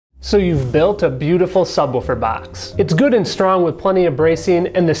So you've built a beautiful subwoofer box. It's good and strong with plenty of bracing,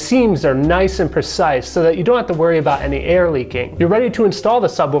 and the seams are nice and precise so that you don't have to worry about any air leaking. You're ready to install the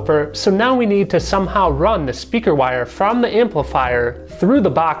subwoofer, so now we need to somehow run the speaker wire from the amplifier through the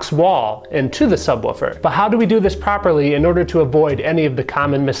box wall and to the subwoofer. But how do we do this properly in order to avoid any of the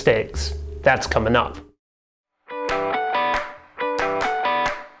common mistakes? That's coming up.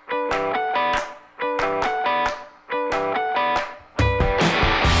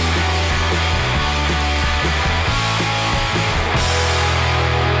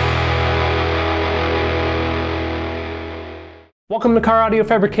 Welcome to Car Audio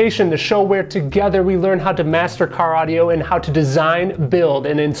Fabrication, the show where together we learn how to master car audio and how to design, build,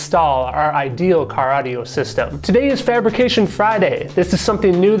 and install our ideal car audio system. Today is Fabrication Friday. This is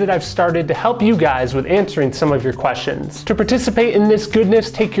something new that I've started to help you guys with answering some of your questions. To participate in this goodness,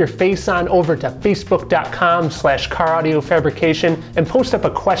 take your face on over to facebook.com/CarAudioFabrication and post up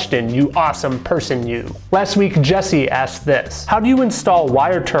a question, you awesome person you. Last week, Jesse asked this: how do you install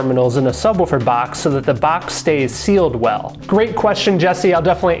wire terminals in a subwoofer box so that the box stays sealed well? Great question, Jesse. I'll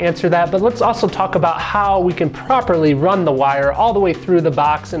definitely answer that, but let's also talk about how we can properly run the wire all the way through the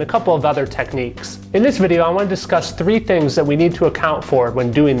box and a couple of other techniques. In this video, I want to discuss 3 things that we need to account for when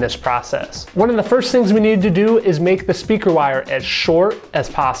doing this process. One of the first things we need to do is make the speaker wire as short as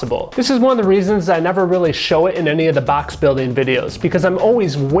possible. This is one of the reasons I never really show it in any of the box building videos, because I'm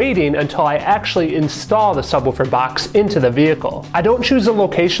always waiting until I actually install the subwoofer box into the vehicle. I don't choose a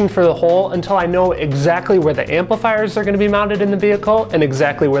location for the hole until I know exactly where the amplifiers are going to be mounted in the vehicle and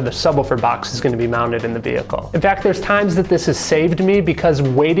exactly where the subwoofer box is going to be mounted in the vehicle. In fact, there's times that this has saved me because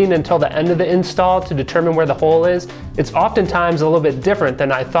waiting until the end of the install to determine where the hole is, it's oftentimes a little bit different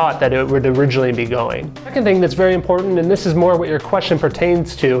than I thought that it would originally be going. Second thing that's very important, and this is more what your question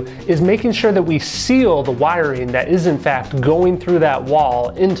pertains to, is making sure that we seal the wiring that is in fact going through that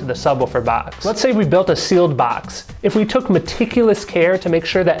wall into the subwoofer box. Let's say we built a sealed box. If we took meticulous care to make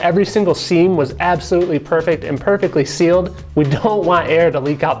sure that every single seam was absolutely perfect and perfectly sealed, we don't want air to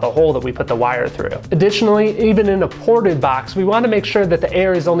leak out the hole that we put the wire through. Additionally, even in a ported box, we want to make sure that the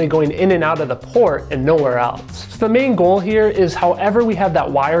air is only going in and out of the port and nowhere else. So the main goal here is however we have that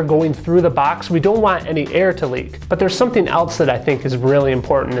wire going through the box, we don't want any air to leak. But there's something else that I think is really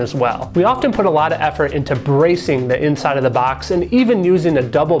important as well. We often put a lot of effort into bracing the inside of the box and even using a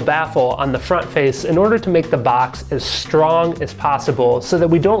double baffle on the front face in order to make the box as strong as possible so that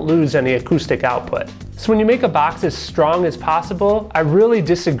we don't lose any acoustic output. So when you make a box as strong as possible, I really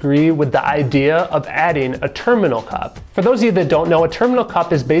disagree with the idea of adding a terminal cup. For those of you that don't know, a terminal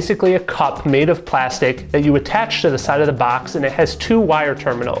cup is basically a cup made of plastic that you attach to the side of the box, and it has 2 wire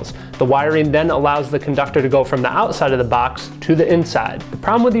terminals. The wiring then allows the conductor to go from the outside of the box to the inside. The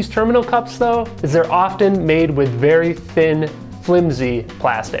problem with these terminal cups though, is they're often made with very thin, flimsy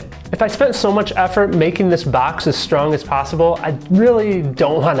plastic. If I spent so much effort making this box as strong as possible, I really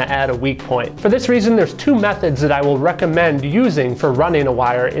don't want to add a weak point. For this reason, there's 2 methods that I will recommend using for running a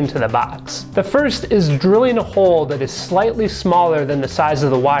wire into the box. The first is drilling a hole that is slightly smaller than the size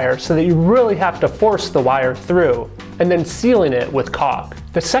of the wire so that you really have to force the wire through, and then sealing it with caulk.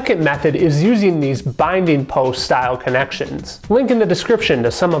 The second method is using these binding post style connections. Link in the description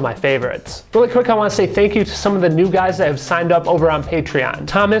to some of my favorites. Really quick, I want to say thank you to some of the new guys that have signed up over on Patreon.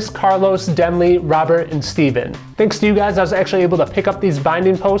 Thomas, Carlos, Denley, Robert, and Steven. Thanks to you guys, I was actually able to pick up these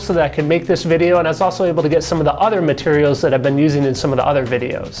binding posts so that I could make this video, and I was also able to get some of the other materials that I've been using in some of the other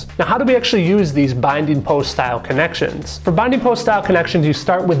videos. Now, how do we actually use these binding post style connections? For binding post style connections, you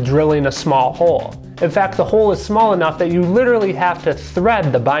start with drilling a small hole. In fact, the hole is small enough that you literally have to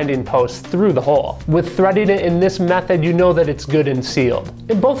thread the binding post through the hole. With threading it in this method, you know that it's good and sealed.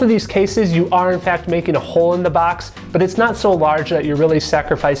 In both of these cases, you are in fact making a hole in the box, but it's not so large that you're really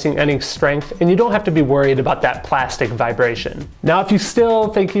sacrificing any strength, and you don't have to be worried about that plastic vibration. Now, if you still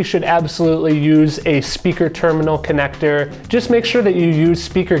think you should absolutely use a speaker terminal connector, just make sure that you use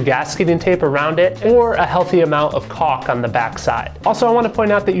speaker gasketing tape around it or a healthy amount of caulk on the back side. Also, I want to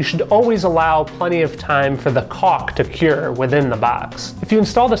point out that you should always allow plenty of time for the caulk to cure within the box. If you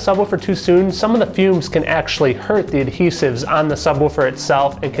install the subwoofer too soon, some of the fumes can actually hurt the adhesives on the subwoofer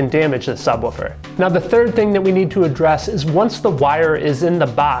itself and can damage the subwoofer. Now, the third thing that we need to address is once the wire is in the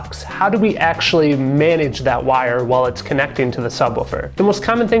box, how do we actually manage that wire while it's connecting to the subwoofer? The most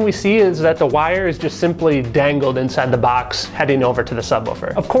common thing we see is that the wire is just simply dangled inside the box heading over to the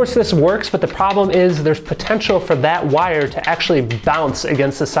subwoofer. Of course this works, but the problem is there's potential for that wire to actually bounce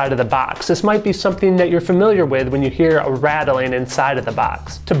against the side of the box. This might be something that you're familiar with when you hear a rattling inside of the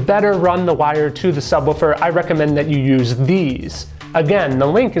box. To better run the wire to the subwoofer, I recommend that you use these. Again, the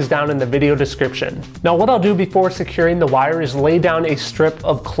link is down in the video description. Now what I'll do before securing the wire is lay down a strip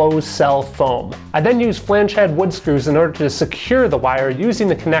of closed cell foam. I then use flange head wood screws in order to secure the wire using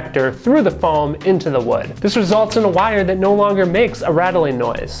the connector through the foam into the wood. This results in a wire that no longer makes a rattling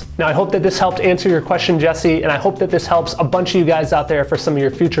noise. Now I hope that this helped answer your question, Jesse, and I hope that this helps a bunch of you guys out there for some of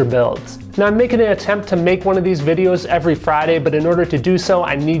your future builds. Now I'm making an attempt to make one of these videos every Friday, but in order to do so,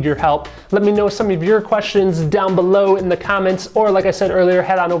 I need your help. Let me know some of your questions down below in the comments, or like I said earlier,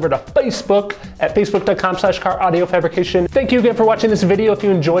 head on over to Facebook at facebook.com/CarAudioFabrication. Thank you again for watching this video. If you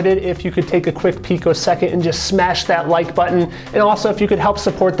enjoyed it, if you could take a quick picosecond and just smash that like button, and also if you could help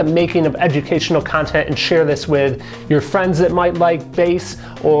support the making of educational content and share this with your friends that might like bass,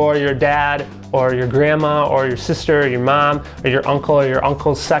 or your dad, or your grandma, or your sister, or your mom, or your uncle, or your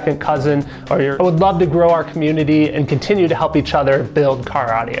uncle's second cousin, I would love to grow our community and continue to help each other build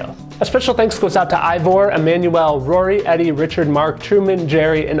car audio. A special thanks goes out to Ivor, Emmanuel, Rory, Eddie, Richard, Mark, Truman,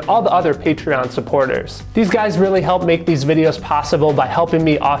 Jerry, and all the other Patreon supporters. These guys really help make these videos possible by helping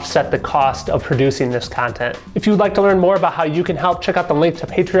me offset the cost of producing this content. If you'd like to learn more about how you can help, check out the link to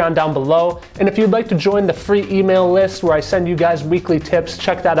Patreon down below. And if you'd like to join the free email list where I send you guys weekly tips,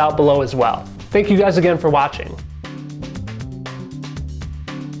 check that out below as well. Thank you guys again for watching.